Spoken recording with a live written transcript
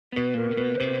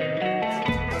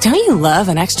you love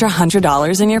an extra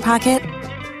 $100 in your pocket?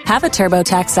 Have a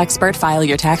TurboTax expert file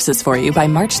your taxes for you by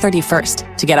March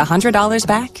 31st to get $100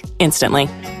 back instantly.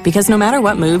 Because no matter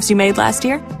what moves you made last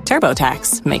year,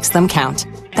 TurboTax makes them count.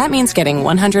 That means getting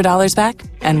 $100 back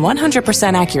and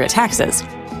 100% accurate taxes,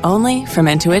 only from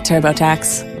Intuit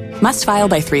TurboTax. Must file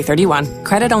by 3/31.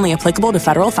 Credit only applicable to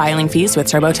federal filing fees with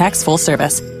TurboTax full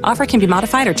service. Offer can be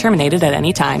modified or terminated at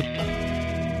any time.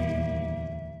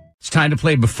 It's time to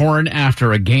play Before and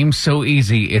After, a game so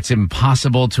easy it's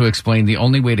impossible to explain. The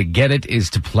only way to get it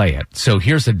is to play it. So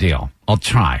here's the deal. I'll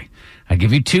try. I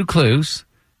give you 2 clues.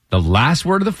 The last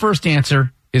word of the first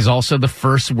answer is also the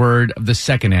first word of the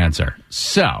second answer.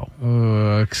 So,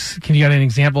 can you get an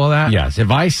example of that? Yes.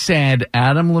 If I said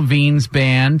Adam Levine's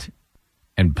band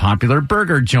and popular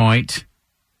burger joint,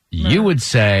 you would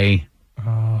say...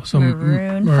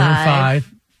 Maroon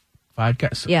 5. 5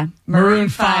 guys. Yeah. Maroon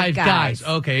 5 guys.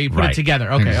 Okay, you put it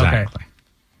together. Okay, exactly. okay.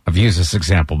 I've used this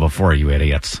example before, you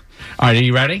idiots. All right, are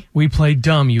you ready? We play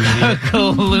dumb, you idiot.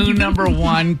 Clue number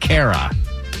 1, Kara.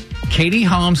 Katie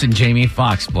Holmes and Jamie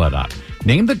Foxx split up.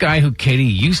 Name the guy who Katie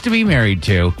used to be married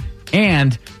to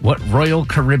and what Royal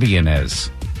Caribbean is.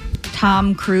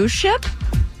 Tom Cruise ship?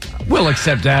 We'll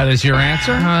accept that as your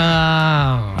answer. All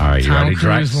right, you Tom ready,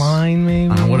 Cruise Drex? line,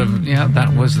 maybe?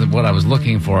 That was what I was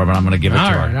looking for, but I'm going to give it to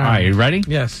her. All right, you ready?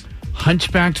 Yes.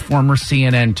 Hunchbacked former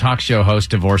CNN talk show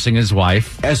host divorcing his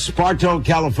wife. Esparto,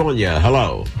 California.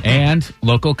 Hello. And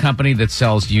local company that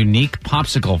sells unique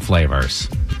popsicle flavors.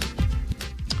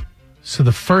 So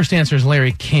the first answer is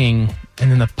Larry King, and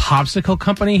then the popsicle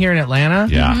company here in Atlanta?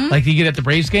 Yeah. Mm-hmm. Like you get at the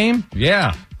Braves game?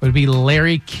 Yeah. Would be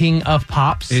Larry King of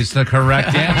Pops. Is the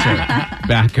correct answer.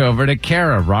 Back over to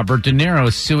Kara. Robert De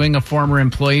Niro suing a former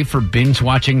employee for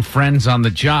binge-watching Friends on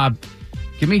the job.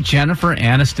 Give me Jennifer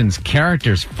Aniston's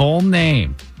character's full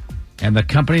name and the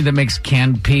company that makes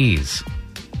canned peas.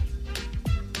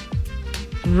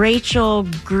 Rachel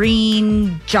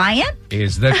Green Giant?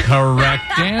 Is the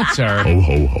correct answer. Ho,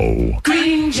 ho, ho.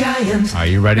 Green Giant. Are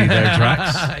you ready there,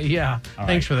 Drex? Yeah.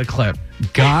 Thanks for the clip.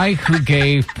 Guy who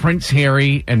gave Prince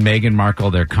Harry and Meghan Markle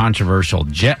their controversial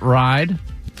jet ride.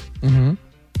 Mm-hmm.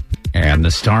 And the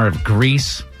star of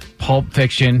Grease, Pulp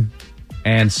Fiction,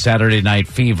 and Saturday Night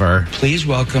Fever. Please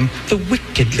welcome the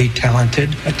wickedly talented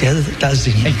Adele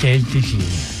Dazeem.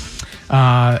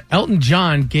 Elton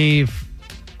John gave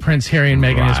Prince Harry and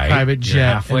Meghan his private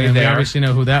jet. halfway and there. we obviously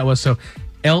know who that was. So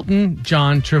Elton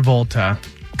John Travolta.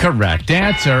 Correct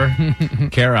answer.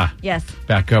 Kara. Yes.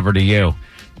 Back over to you.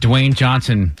 Dwayne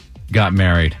Johnson got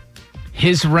married.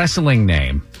 His wrestling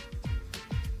name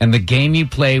and the game you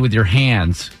play with your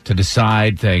hands to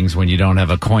decide things when you don't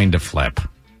have a coin to flip.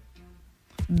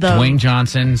 Dwayne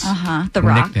Johnson's The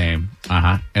Rock. nickname.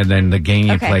 And then the game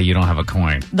you play, you don't have a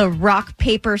coin. The rock,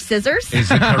 paper, scissors? Is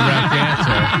the correct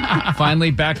answer.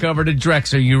 Finally, back over to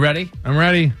Drex. Are you ready? I'm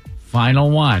ready.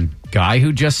 Final one. Guy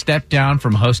who just stepped down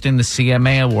from hosting the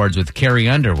CMA Awards with Carrie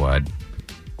Underwood.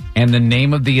 And the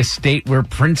name of the estate where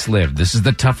Prince lived. This is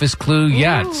the toughest clue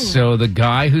yet. Ooh. So the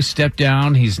guy who stepped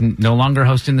down, he's no longer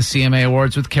hosting the CMA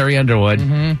Awards with Carrie Underwood.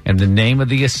 Mm-hmm. And the name of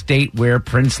the estate where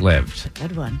Prince lived.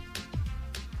 Good one.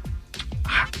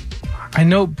 I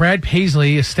know Brad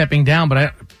Paisley is stepping down,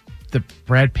 but the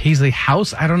Brad Paisley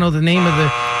house? I don't know the name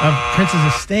of Prince's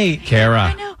estate. Kara.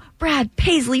 I know. Brad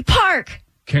Paisley Park.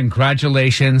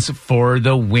 Congratulations for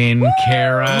the win,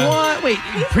 Kara. What? Wait,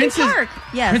 Prince's Park.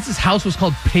 Yes. Prince's house was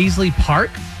called Paisley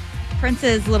Park?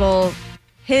 Prince's little...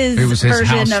 His It was his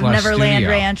version house of slash Neverland studio.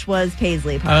 Ranch was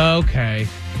Paisley Park. Okay.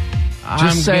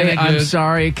 Just say, I'm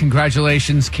sorry.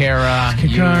 Congratulations, Kara.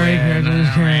 You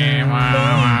win.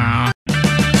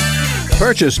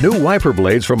 Purchase new wiper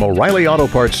blades from O'Reilly Auto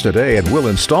Parts today and we'll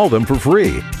install them for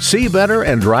free. See better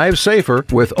and drive safer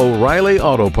with O'Reilly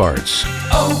Auto Parts.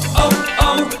 Oh, oh,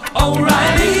 oh,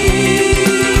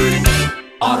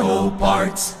 O'Reilly Auto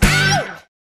Parts.